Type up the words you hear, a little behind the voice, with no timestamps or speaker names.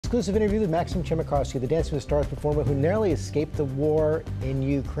exclusive interview with Maksim Chmerkovskiy, the Dancing with the Stars performer who narrowly escaped the war in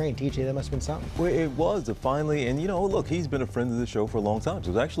Ukraine. TJ, that must have been something. Well, it was finally, and you know, look, he's been a friend of the show for a long time. So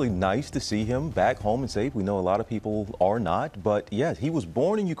it was actually nice to see him back home and safe. We know a lot of people are not, but yes, he was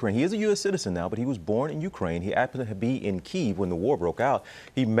born in Ukraine. He is a U.S. citizen now, but he was born in Ukraine. He happened to be in Kyiv when the war broke out.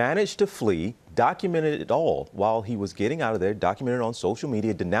 He managed to flee, documented it all while he was getting out of there, documented it on social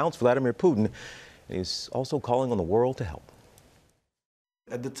media, denounced Vladimir Putin, and he's also calling on the world to help.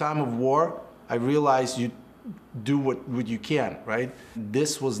 At the time of war, I realized you do what you can, right?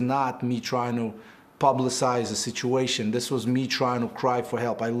 This was not me trying to publicize a situation. This was me trying to cry for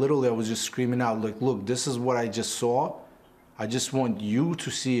help. I was just screaming out, like, look, this is what I just saw. I just want you to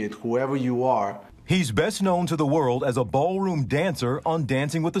see it, whoever you are. He's best known to the world as a ballroom dancer on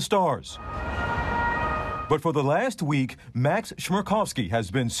Dancing with the Stars. But for the last week, Maksim Chmerkovskiy has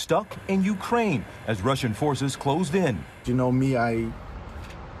been stuck in Ukraine as Russian forces closed in. You know me, I'm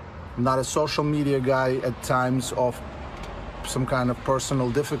not a social media guy at times of some kind of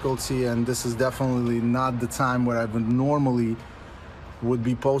personal difficulty, and this is definitely not the time where I would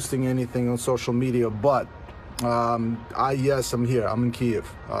be posting anything on social media, but yes, I'm here, I'm in Kyiv.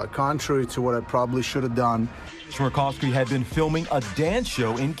 Contrary to what I probably should have done. Chmerkovskiy had been filming a dance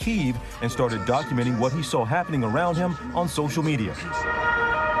show in Kyiv and started documenting what he saw happening around him on social media.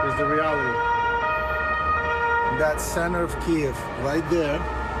 Here's the reality. That center of Kyiv, right there,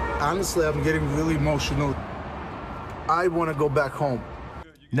 honestly, I'm getting really emotional. I want to go back home.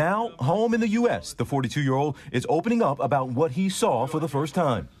 Now, home in the U.S., the 42-year-old is opening up about what he saw for the first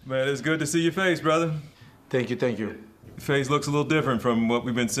time. Man, it's good to see your face, brother. Thank you, thank you. Your face looks a little different from what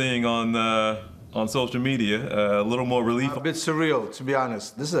we've been seeing on social media, a little more relief. A bit surreal, to be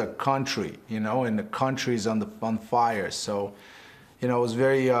honest. This is a country, you know, and the country is on fire. So, you know, it was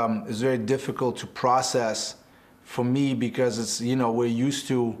very difficult to process for me because it's, you know, we're used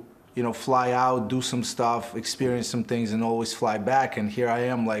to, you know, fly out, do some stuff, experience some things, and always fly back. And here I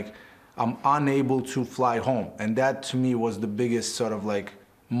am, like, I'm unable to fly home. And that, to me, was the biggest sort of, like,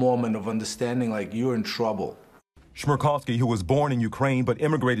 moment of understanding, like, you're in trouble. Chmerkovskiy, who was born in Ukraine but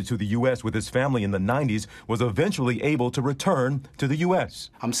immigrated to the U.S. with his family in the 90s, was eventually able to return to the U.S.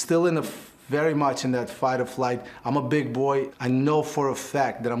 I'm still very much in that fight or flight. I'm a big boy. I know for a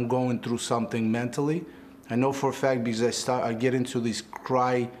fact that I'm going through something mentally. I know for a fact because I get into these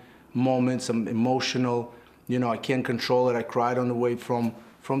cry moments. I'm emotional. You know, I can't control it. I cried on the way from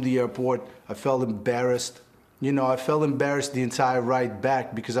the airport. I felt embarrassed. You know, I felt embarrassed the entire ride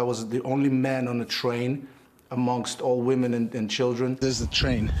back because I was the only man on the train amongst all women and children. There's the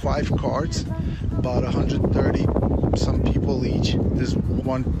train, 5 carts, about 130 some people each. There's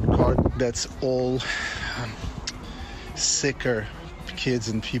one cart that's all sicker kids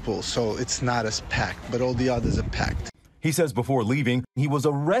and people, so it's not as packed, but all the others are packed. He says before leaving, he was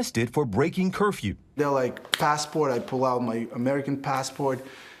arrested for breaking curfew. They're like, passport, I pull out my American passport.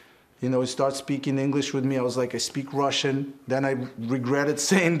 You know, he starts speaking English with me. I was like, I speak Russian. Then I regretted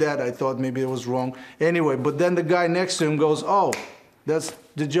saying that. I thought maybe it was wrong. Anyway, but then the guy next to him goes, oh, that's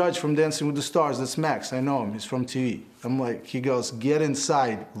the judge from Dancing with the Stars. That's Max. I know him. He's from TV. I'm like, he goes, get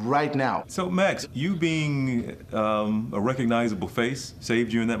inside right now. So, Max, you being a recognizable face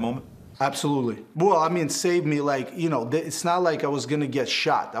saved you in that moment? Absolutely. Well, I mean, saved me, like, you know, it's not like I was going to get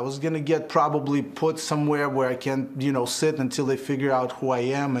shot. I was going to get probably put somewhere where I can, you know, sit until they figure out who I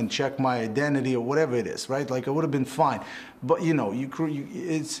am and check my identity or whatever it is, right? Like, I would have been fine. But, you know,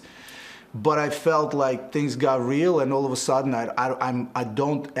 but I felt like things got real, and all of a sudden I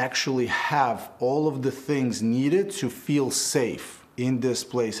don't actually have all of the things needed to feel safe in this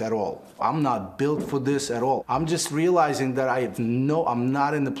place at all. I'm not built for this at all. I'm just realizing that I'm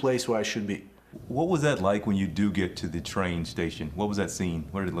not in the place where I should be. What was that like when you do get to the train station? What was that scene?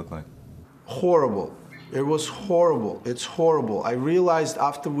 What did it look like? Horrible. It was horrible. It's horrible. I realized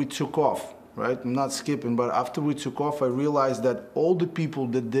after we took off, right? I'm not skipping, but after we took off, I realized that all the people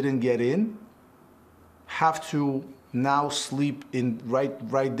that didn't get in have to now sleep in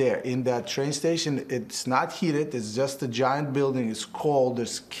right there in that train station. It's not heated, it's just a giant building, it's cold,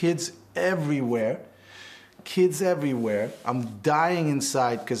 there's kids everywhere. I'm dying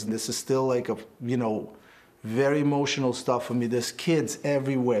inside because this is still like a, you know, very emotional stuff for me. There's kids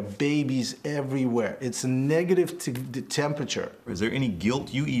everywhere, babies everywhere. It's a negative temperature. Is there any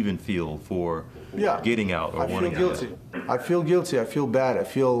guilt you even feel for getting out or wanting out? I feel guilty, I feel bad, I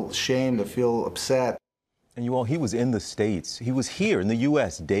feel shamed, I feel upset. And you all, he was in the States. He was here in the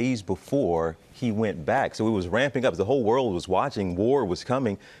U.S. days before he went back. So it was ramping up. The whole world was watching. War was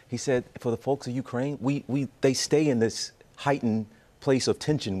coming. He said, for the folks of Ukraine, they stay in this heightened place of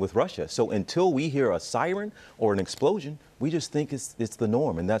tension with Russia. So until we hear a siren or an explosion, we just think it's the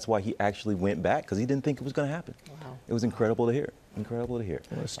norm. And that's why he actually went back, because he didn't think it was going to happen. Wow. It was incredible to hear. Incredible to hear.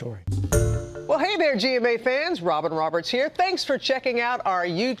 What a story. Well, hey there, GMA fans. Robin Roberts here. Thanks for checking out our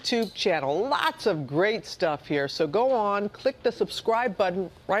YouTube channel. Lots of great stuff here. So go on, click the subscribe button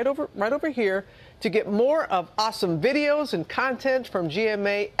right over here to get more of awesome videos and content from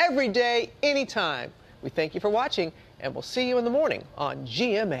GMA every day, anytime. We thank you for watching, and we'll see you in the morning on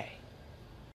GMA.